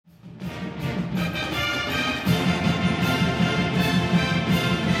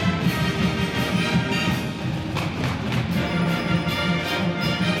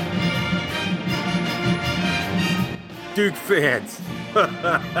Duke fans,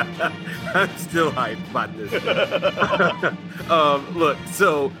 I'm still hyped about this. Look,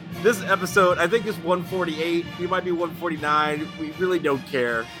 so this episode, I think it's 148. We might be 149. We really don't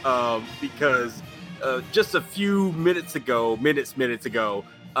care because just a few minutes ago,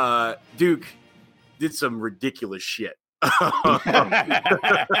 Duke did some ridiculous shit.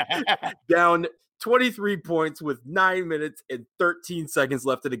 Down 23 points with 9 minutes and 13 seconds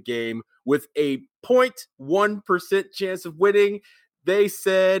left in the game with a 0.1% chance of winning. They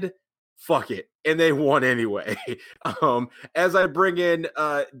said, fuck it. And they won anyway. As I bring in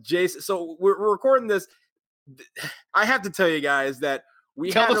Jason. So we're recording this. I have to tell you guys that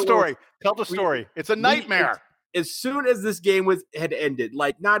Tell the story. It's a nightmare. As soon as this game had ended,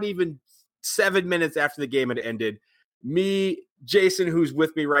 like not even 7 minutes after the game had ended, me, Jason, who's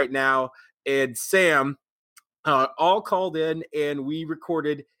with me right now, and Sam all called in, and we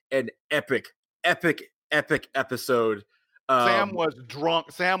recorded an epic episode. Sam was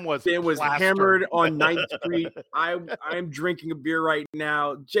drunk. Sam was hammered on 9th Street. I'm drinking a beer right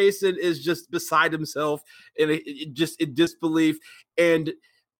now. Jason is just beside himself and just in disbelief. And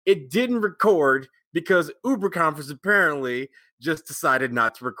it didn't record because Uber Conference apparently just decided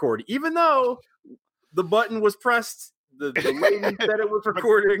not to record, even though the button was pressed. The lady said it was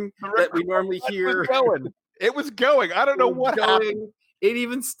recording that we normally hear. It was going. I don't know what happened. It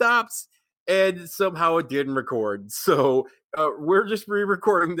even stops, and somehow it didn't record. So we're just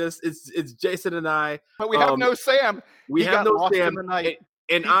re-recording this. It's Jason and I. But we have no Sam. We have no Sam.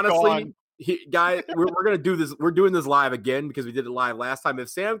 And honestly, guys, we're going to do this. We're doing this live again because we did it live last time. If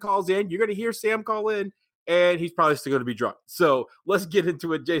Sam calls in, you're going to hear Sam call in, and he's probably still going to be drunk. So let's get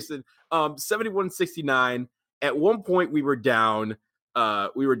into it, Jason. 71-69. At one point, we were down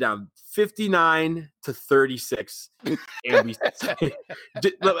 59 to 36. And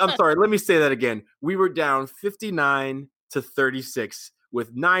I'm sorry, let me say that again. We were down 59 to 36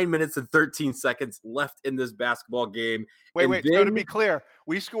 with 9 minutes and 13 seconds left in this basketball game. Wait. So to be clear,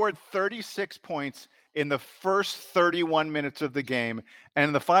 we scored 36 points in the first 31 minutes of the game. And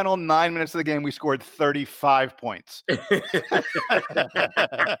in the final 9 minutes of the game, we scored 35 points.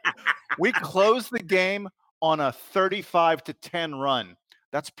 We closed the game on a 35-10 run.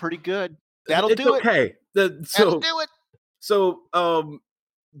 That's pretty good. That'll do it. Okay. That'll do it. So,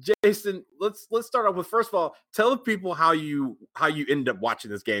 Jason, let's start off with, first of all, tell the people how you ended up watching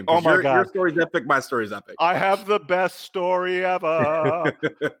this game. Oh my God. Your story's epic. My story's epic. I have the best story ever.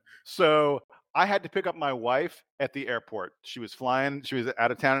 So I had to pick up my wife at the airport. She was flying. She was out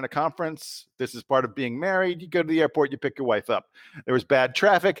of town at a conference. This is part of being married. You go to the airport, you pick your wife up. There was bad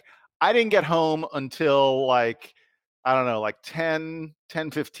traffic. I didn't get home until like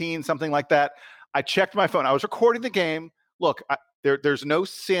 10:15, something like that. I checked my phone. I was recording the game. Look, there's no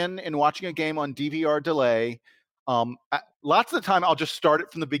sin in watching a game on DVR delay. Lots of the time, I'll just start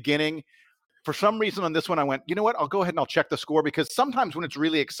it from the beginning. For some reason on this one, I went, you know what? I'll go ahead and I'll check the score because sometimes when it's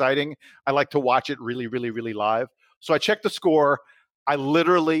really exciting, I like to watch it really, really, really live. So I checked the score. I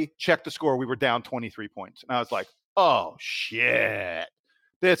literally checked the score. We were down 23 points. And I was like, oh, shit.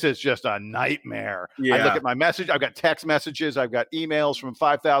 This is just a nightmare. Yeah. I look at my message. I've got text messages. I've got emails from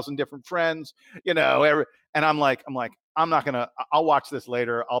 5,000 different friends, and I'm like, I'm not going to, I'll watch this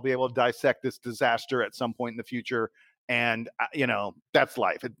later. I'll be able to dissect this disaster at some point in the future. And, that's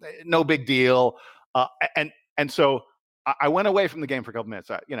life. No big deal. And so I went away from the game for a couple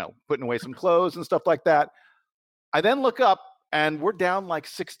minutes, putting away some clothes and stuff like that. I then look up and we're down like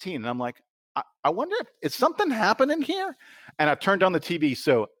 16. And I'm like, I wonder if is something happening here? And I turned on the TV.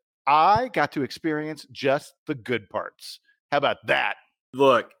 So I got to experience just the good parts. How about that?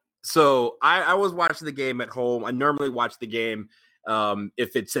 Look, so I was watching the game at home. I normally watch the game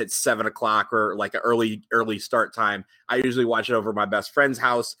if it's at 7:00 or like an early start time. I usually watch it over my best friend's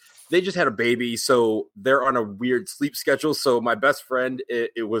house. They just had a baby, so they're on a weird sleep schedule. So my best friend,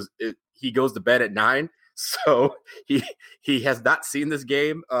 he goes to bed at 9. So he has not seen this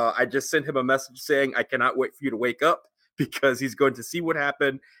game. I just sent him a message saying, I cannot wait for you to wake up because he's going to see what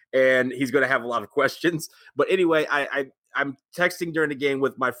happened and he's going to have a lot of questions. But anyway, I'm texting during the game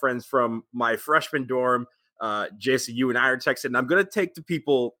with my friends from my freshman dorm. Jason, you and I are texting. And I'm going to take the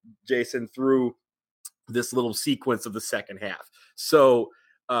people, Jason, through this little sequence of the second half. So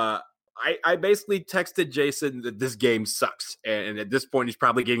I basically texted Jason that this game sucks. And at this point, he's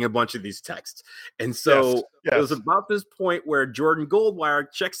probably getting a bunch of these texts. And so It was about this point where Jordan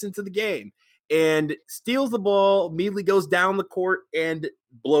Goldwire checks into the game and steals the ball, immediately goes down the court and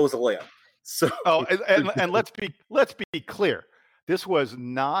blows a layup. So and let's be clear. This was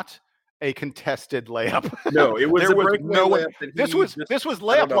not a contested layup. No, it was there a was breakaway no one. layup that This he was just, this was I don't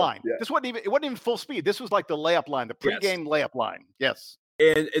layup know. line. Yeah. It wasn't even full speed. This was like the layup line, the pregame layup line. Yes.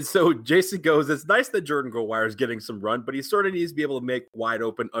 And so Jason goes, it's nice that Jordan Goldwire is getting some run, but he sort of needs to be able to make wide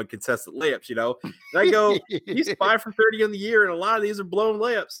open, uncontested layups, you know? And I go, he's 5 for 30 in the year, and a lot of these are blown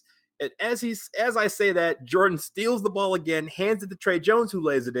layups. And as I say that, Jordan steals the ball again, hands it to Trey Jones, who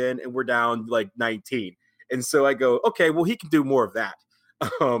lays it in, and we're down like 19. And so I go, okay, well, he can do more of that.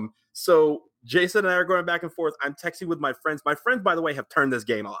 So Jason and I are going back and forth. I'm texting with my friends. My friends, by the way, have turned this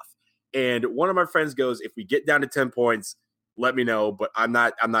game off. And one of my friends goes, if we get down to 10 points, let me know. But I'm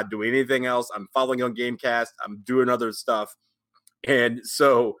not doing anything else. I'm following on Gamecast. I'm doing other stuff. And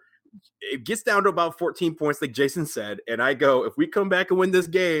so it gets down to about 14 points, like Jason said. And I go, if we come back and win this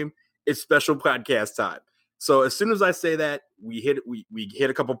game, it's special podcast time. So as soon as I say that, we hit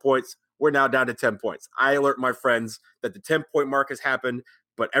a couple points. We're now down to 10 points. I alert my friends that the 10-point mark has happened,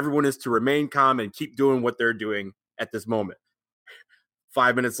 but everyone is to remain calm and keep doing what they're doing at this moment.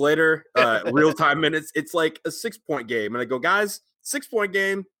 5 minutes later, real-time minutes, it's like a 6-point game. And I go, guys, 6-point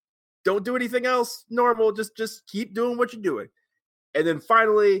game. Don't do anything else normal. Just keep doing what you're doing. And then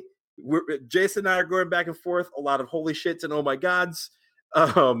finally, Jason and I are going back and forth. A lot of holy shits and oh my gods.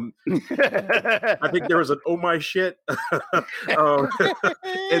 I think there was an oh my shit.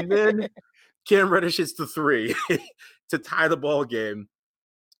 And then Cam Reddish hits the 3 to tie the ball game.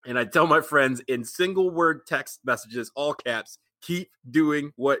 And I tell my friends in single word text messages, all caps, keep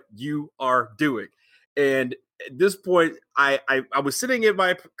doing what you are doing. And at this point, I was sitting in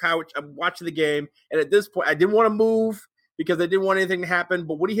my couch, I'm watching the game. And at this point, I didn't want to move because I didn't want anything to happen.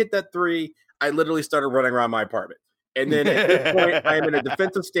 But when he hit that 3, I literally started running around my apartment. And then at this point, I am in a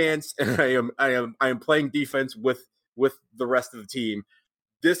defensive stance, and I am playing defense with the rest of the team.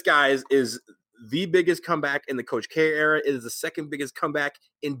 This guy is the biggest comeback in the Coach K era. It is the second biggest comeback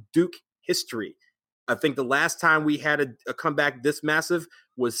in Duke history. I think the last time we had a comeback this massive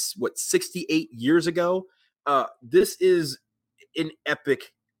was 68 years ago. This is an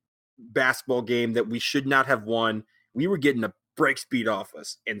epic basketball game that we should not have won. We were getting a break speed off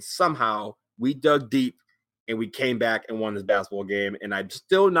us, and somehow we dug deep. And we came back and won this basketball game. And I'm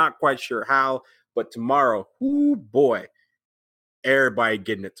still not quite sure how. But tomorrow, oh boy, everybody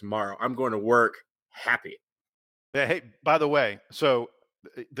getting it tomorrow. I'm going to work happy. Hey, by the way, so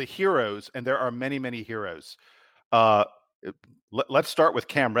the heroes, and there are many, many heroes. Let's start with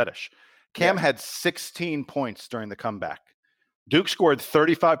Cam Reddish. Cam had 16 points during the comeback. Duke scored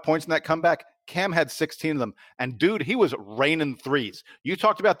 35 points in that comeback. Cam had 16 of them. And, dude, he was raining threes. You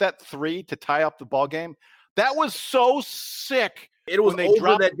talked about that 3 to tie up the ball game. That was so sick. It was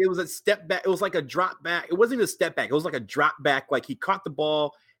over that. It was a step back. It was like a drop back. It wasn't even a step back. It was like a drop back. Like he caught the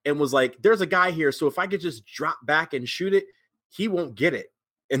ball and was like, there's a guy here. So if I could just drop back and shoot it, he won't get it.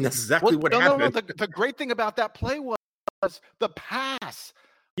 And that's exactly what happened. No. The great thing about that play was the pass.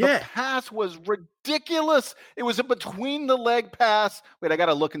 The pass was ridiculous. It was a between the leg pass. Wait, I got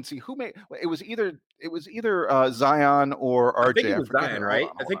to look and see who made it. Was either Zion or RJ. I think it was Zion, right?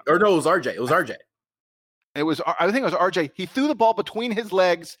 Or no, it was RJ. It was RJ. I think it was RJ. He threw the ball between his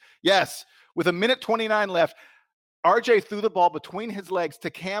legs. Yes, with 1:29 left. RJ threw the ball between his legs to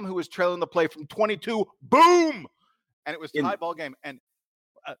Cam, who was trailing the play from 22. Boom! And it was tie ball game. And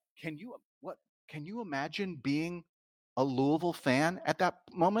can you imagine being a Louisville fan at that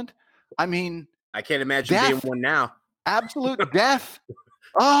moment? I mean, I can't imagine being one now. Absolute death.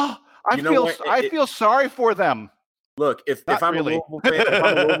 Oh, I feel sorry for them. Look, if I'm a Louisville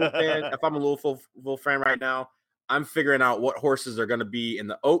fan right now, I'm figuring out what horses are going to be in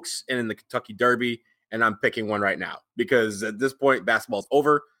the Oaks and in the Kentucky Derby, and I'm picking one right now because at this point, basketball's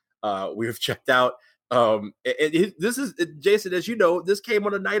over. We've checked out. This is Jason, as you know, this came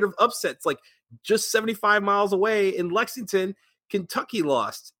on a night of upsets, like just 75 miles away in Lexington. Kentucky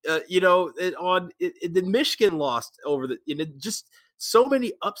lost. Then Michigan lost over just. So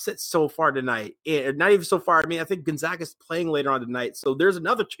many upsets so far tonight. And not even so far. I mean, I think Gonzaga's playing later on tonight, so there's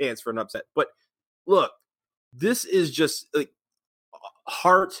another chance for an upset. But look, this is just like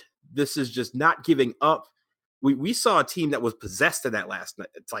heart. This is just not giving up. We saw a team that was possessed in that last night.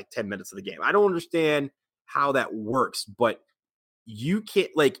 It's like 10 minutes of the game. I don't understand how that works, but you can't,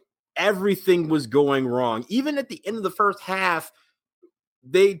 like, everything was going wrong. Even at the end of the first half,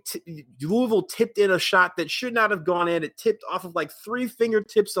 Louisville tipped in a shot that should not have gone in. It tipped off of like 3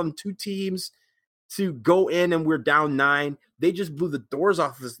 fingertips on 2 teams to go in, and we're down 9. They just blew the doors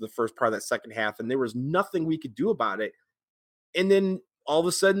off of us in the first part of that second half, and there was nothing we could do about it. And then all of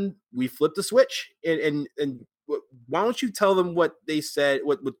a sudden, we flipped the switch. And why don't you tell them what they said,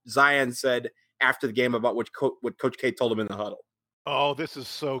 what Zion said after the game about what Coach K told him in the huddle? Oh, this is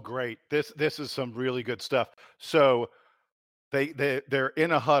so great. This is some really good stuff. So they're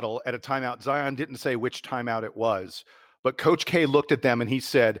in a huddle at a timeout. Zion didn't say which timeout it was, but Coach K looked at them and he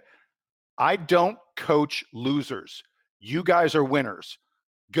said, I don't coach losers. You guys are winners.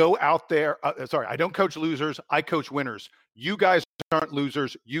 Go out there. I don't coach losers. I coach winners. You guys aren't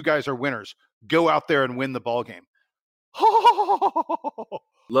losers. You guys are winners. Go out there and win the ball game.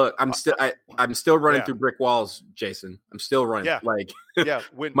 Look, I'm still running Yeah. through brick walls, Jason. I'm still running. Yeah. Like, Yeah.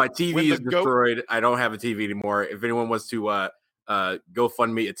 my TV is destroyed. I don't have a TV anymore. If anyone wants to go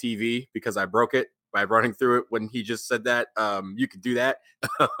fund me a TV because I broke it by running through it when he just said that, you could do that.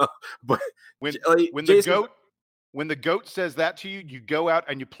 But when Jason, the GOAT says that to you, you go out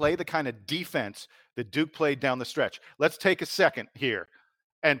and you play the kind of defense that Duke played down the stretch. Let's take a second here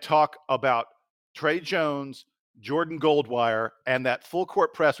and talk about Trey Jones, Jordan Goldwire, and that full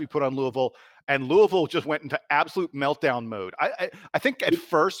court press we put on Louisville. And Louisville just went into absolute meltdown mode. I think at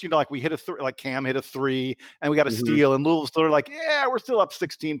first, like we hit like Cam hit a 3 and we got a steal, and Louisville sort of like, yeah, we're still up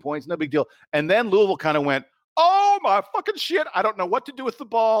 16 points, no big deal. And then Louisville kind of went, oh my fucking shit, I don't know what to do with the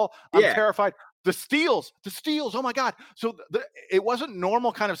ball. I'm terrified. The steals, oh my God. So it wasn't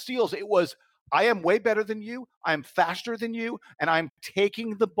normal kind of steals. It was, I am way better than you. I'm faster than you, and I'm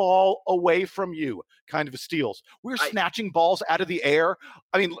taking the ball away from you kind of steals. We're snatching balls out of the air.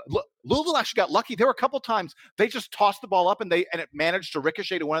 I mean, Louisville actually got lucky. There were a couple times they just tossed the ball up and it managed to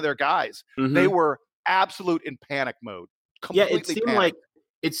ricochet to one of their guys. They were absolute in panic mode.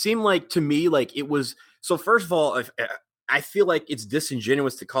 It seemed like to me, like it was. So first of all, I feel like it's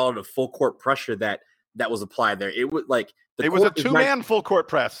disingenuous to call it a full court pressure that was applied there. It was like it was a 2-man full court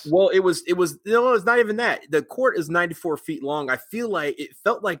press. Well, it was no, it's not even that. The court is 94 feet long. I feel like it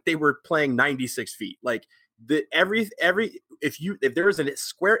felt like they were playing 96 feet. Like if there was a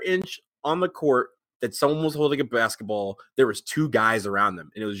square inch on the court that someone was holding a basketball, there was 2 guys around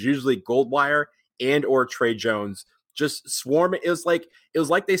them, and it was usually Goldwire and or Trey Jones just swarming. It was like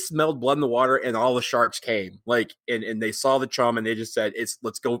they smelled blood in the water and all the sharks came. Like and they saw the chum and they just said,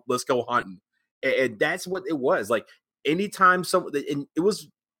 let's go hunting. And that's what it was. Like anytime and it was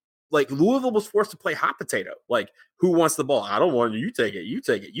like Louisville was forced to play hot potato. Like, who wants the ball? I don't want it. You take it. You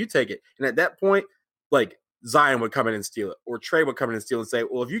take it. You take it. And at that point, like Zion would come in and steal it, or Trey would come in and steal and say,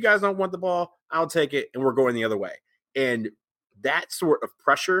 well, if you guys don't want the ball, I'll take it. And we're going the other way. And that sort of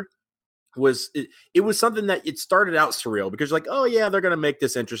pressure was something that it started out surreal because like, oh yeah, they're going to make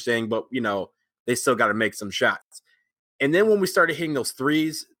this interesting, but they still got to make some shots. And then when we started hitting those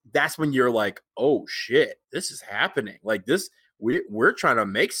threes, that's when you're like, oh shit, this is happening. Like this, we're trying to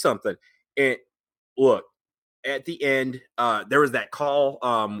make something. And look, at the end, there was that call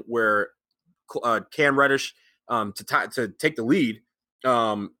where Cam Reddish to take the lead.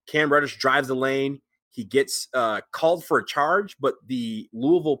 Cam Reddish drives the lane. He gets called for a charge, but the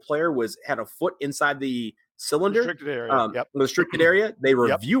Louisville player had a foot inside the cylinder. Restricted area. Restricted area. They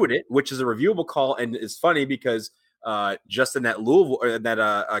reviewed it, which is a reviewable call, and it's funny because just in that Louisville or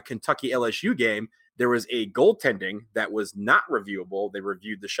that Kentucky LSU game, there was a goaltending that was not reviewable. They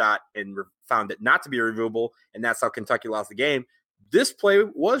reviewed the shot and found it not to be reviewable, and that's how Kentucky lost the game. This play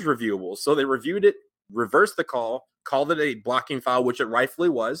was reviewable, so they reviewed it, reversed the call, called it a blocking foul, which it rightfully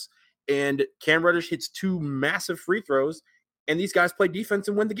was, and Cam Reddish hits 2 massive free throws, and these guys play defense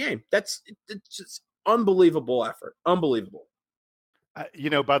and win the game. It's just unbelievable effort. Unbelievable.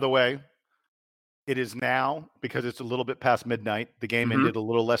 By the way, it is now, because it's a little bit past midnight, the game ended a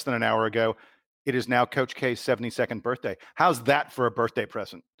little less than an hour ago. It is now Coach K's 72nd birthday. How's that for a birthday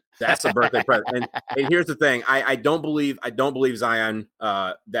present? That's a birthday present. And here's the thing. I don't believe Zion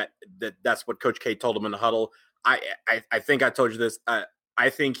that's what Coach K told him in the huddle. I think I told you this. I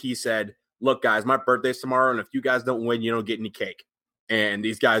think he said, look, guys, my birthday's tomorrow, and if you guys don't win, you don't get any cake. And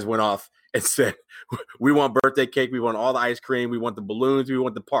these guys went off and said, we want birthday cake. We want all the ice cream. We want the balloons. We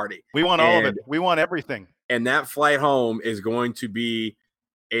want the party. We want all of it. We want everything. And that flight home is going to be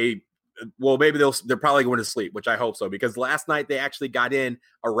maybe they're probably going to sleep, which I hope so, because last night they actually got in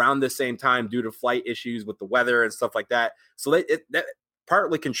around the same time due to flight issues with the weather and stuff like that. So that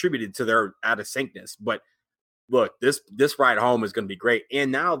partly contributed to their out of syncness. But look, this ride home is going to be great.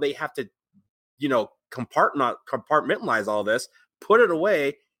 And now they have to, compartmentalize all this, put it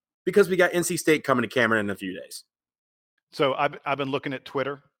away, because we got NC State coming to Cameron in a few days. So I've been looking at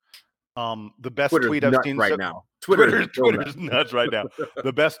Twitter. The best Twitter's tweet I've seen right now. Twitter's nuts right now.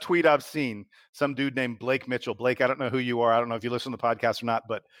 The best tweet I've seen, some dude named Blake Mitchell. Blake, I don't know who you are. I don't know if you listen to the podcast or not,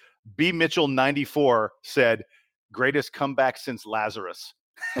 but B Mitchell 94 said, greatest comeback since Lazarus.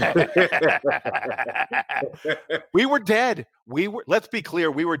 We were dead. Let's be clear,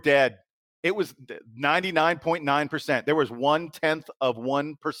 we were dead It was 99.9%. There was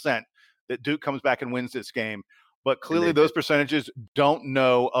 0.1% that Duke comes back and wins this game. But clearly those percentages don't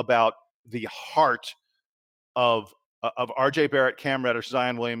know about the heart of R.J. Barrett, Cam Reddish,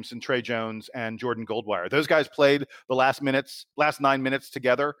 Zion Williamson, Trey Jones, and Jordan Goldwire. Those guys played the last 9 minutes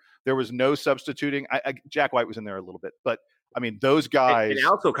together. There was no substituting. Jack White was in there a little bit, but I mean, those guys. And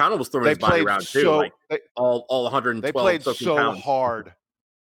Alex O'Connell was throwing his body around too. All 112. They played so pounds. hard.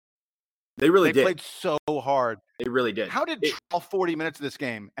 They really did. They played so hard. They really did. How did all 40 minutes of this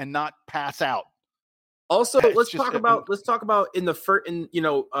game and not pass out? Also, let's talk about in the first,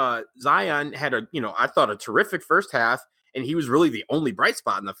 Zion had I thought a terrific first half, and he was really the only bright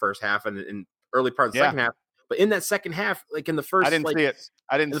spot in the first half and in early part of the second half. But in that second half, like in the first, I didn't see it.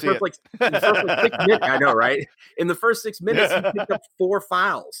 In the first 6 minutes, I know, right? In the first 6 minutes, he picked up 4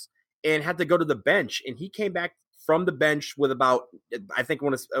 fouls and had to go to the bench, and he came back from the bench with about, I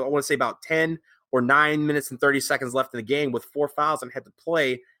want to say about 10 or 9 minutes and 30 seconds left in the game with 4 fouls, and had to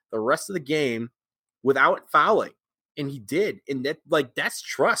play the rest of the game without fouling. And he did. And that's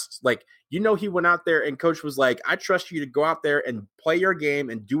trust. Like, he went out there and coach was like, I trust you to go out there and play your game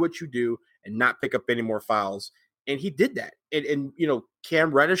and do what you do and not pick up any more fouls. And he did that. And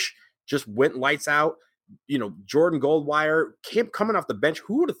Cam Reddish just went lights out. Jordan Goldwire coming off the bench.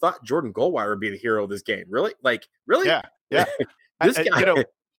 Who would have thought Jordan Goldwire would be the hero of this game? Really? Like, really? Yeah. This guy.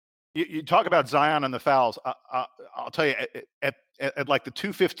 You talk about Zion and the fouls. I'll tell you, at like the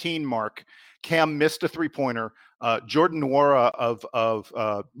 2:15 mark, Cam missed a 3-pointer. Jordan Nwora of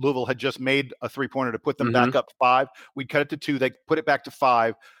Louisville had just made a 3-pointer to put them back up 5. We'd cut it to 2. They put it back to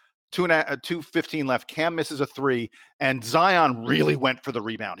 5. 2:15 left. Cam misses a 3, and Zion really went for the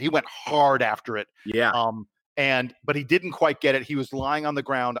rebound. He went hard after it. Yeah. But he didn't quite get it. He was lying on the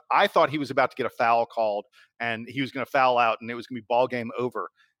ground. I thought he was about to get a foul called, and he was going to foul out, and it was going to be ball game over.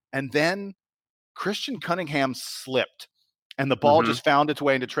 And then Christian Cunningham slipped, and the ball just found its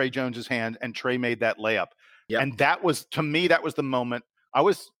way into Trey Jones's hand, and Trey made that layup. Yep. And that was, to me, that was the moment. I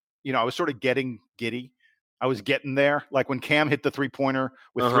was sort of getting giddy. I was getting there. Like when Cam hit the 3-pointer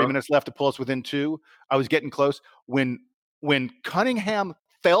with 3 minutes left to pull us within 2, I was getting close. When Cunningham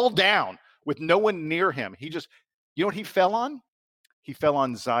fell down with no one near him, he just, what he fell on? He fell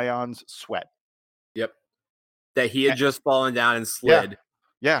on Zion's sweat. Yep. That he had just fallen down and slid.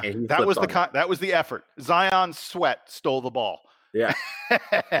 Yeah, that was the effort. Zion's sweat stole the ball. Yeah,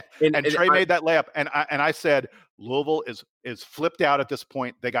 and Trey made that layup, and I said Louisville is flipped out at this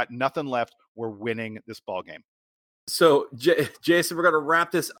point. They got nothing left. We're winning this ball game. So, Jason, we're going to wrap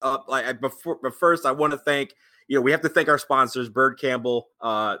this up. But first, I want to thank we have to thank our sponsors, Bird Campbell.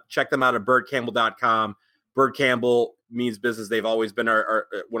 Check them out at birdcampbell.com. Bird Campbell means business. They've always been our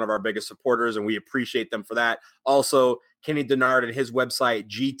one of our biggest supporters, and we appreciate them for that. Also, Kenny Denard and his website,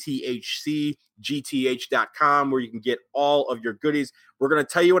 gthcgth.com, where you can get all of your goodies. We're going to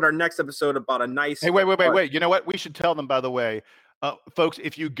tell you in our next episode about a nice... Hey, wait. You know what? We should tell them, by the way. Folks,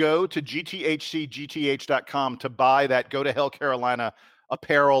 if you go to gthcgth.com to buy that Go to Hell Carolina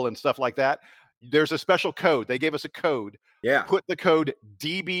apparel and stuff like that, there's a special code. They gave us a code. Yeah. Put the code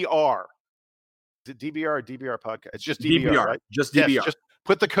DBR. Is it DBR or DBR podcast? It's just DBR, right? Just DBR. Yes, just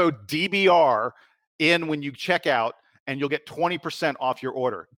put the code DBR in when you check out, and you'll get 20% off your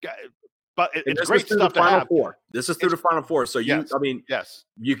order. But it's great stuff to have. This is through the Final Four. So you can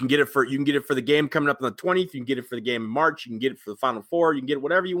get it for the game coming up on the 20th. You can get it for the game in March. You can get it for the Final Four. You can get it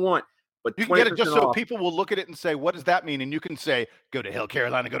whatever you want. But you can get it just so people will look at it and say, "What does that mean?" And you can say, "Go to hell,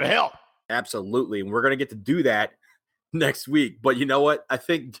 Carolina. Go to hell." Absolutely, and we're gonna get to do that next week. But you know what? I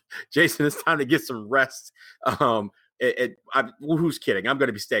think, Jason, it's time to get some rest. Who's kidding? I'm going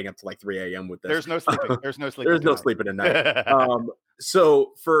to be staying up to like 3 a.m. with this. There's no sleeping. There's no sleeping tonight.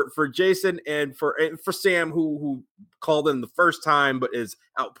 So for Jason and for Sam, who called in the first time but is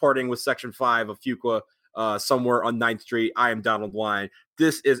out partying with Section 5 of Fuqua somewhere on 9th Street, I am Donald Wine.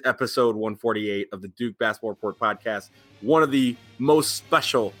 This is episode 148 of the Duke Basketball Report podcast, one of the most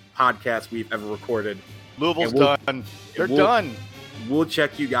special podcasts we've ever recorded. Louisville's done. They're done. We'll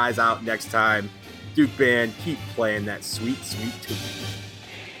check you guys out next time. Duke Band, keep playing that sweet, sweet tune.